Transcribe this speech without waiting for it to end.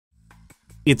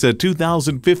It's a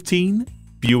 2015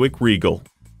 Buick Regal.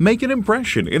 Make an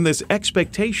impression in this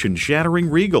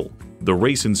expectation-shattering Regal. The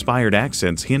race-inspired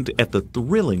accents hint at the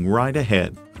thrilling ride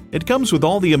ahead. It comes with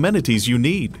all the amenities you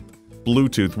need: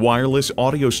 Bluetooth wireless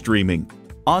audio streaming,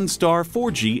 OnStar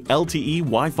 4G LTE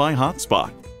Wi-Fi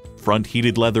hotspot, front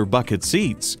heated leather bucket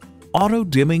seats,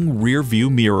 auto-dimming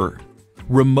rear-view mirror,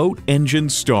 remote engine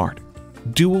start,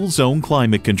 dual-zone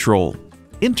climate control,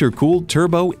 intercooled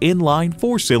turbo inline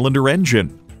 4-cylinder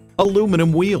engine,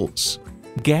 aluminum wheels,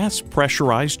 gas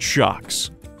pressurized shocks,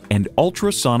 and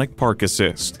ultrasonic park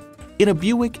assist. In a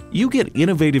Buick, you get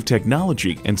innovative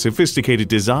technology and sophisticated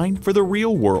design for the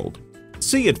real world.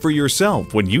 See it for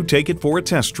yourself when you take it for a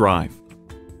test drive.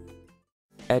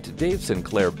 At Dave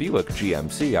Sinclair Buick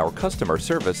GMC, our customer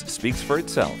service speaks for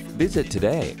itself. Visit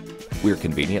today. We're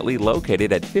conveniently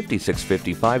located at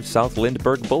 5655 South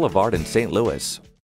Lindbergh Boulevard in St. Louis.